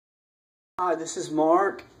Hi, this is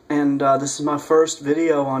Mark, and this is my first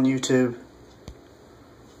video on YouTube.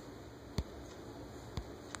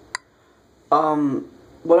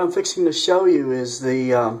 What I'm fixing to show you is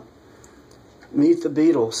the Meet the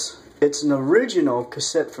Beatles. It's an original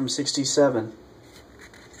cassette from '67.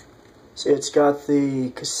 See, it's got the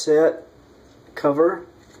cassette cover,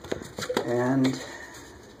 and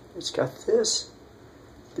it's got this,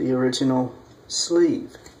 the original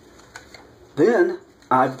sleeve. Then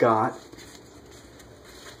I've got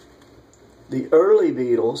the early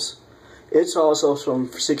Beatles. It's also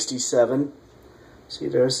from '67. See,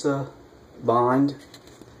 there's the bind.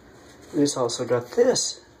 And it's also got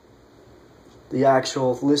this, the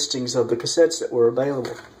actual listings of the cassettes that were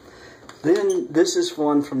available. Then this is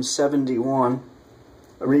one from '71,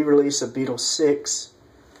 a re-release of Beatles 6.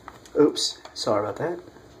 Oops, sorry about that.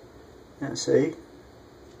 Yeah, see,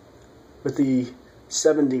 with the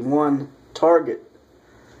 '71 Target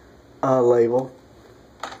label.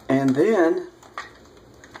 And then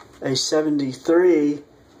a '73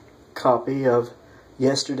 copy of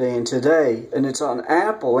Yesterday and Today, and it's on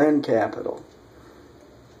Apple and Capitol.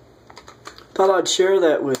 Thought I'd share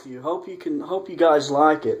that with you. Hope you guys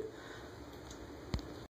like it.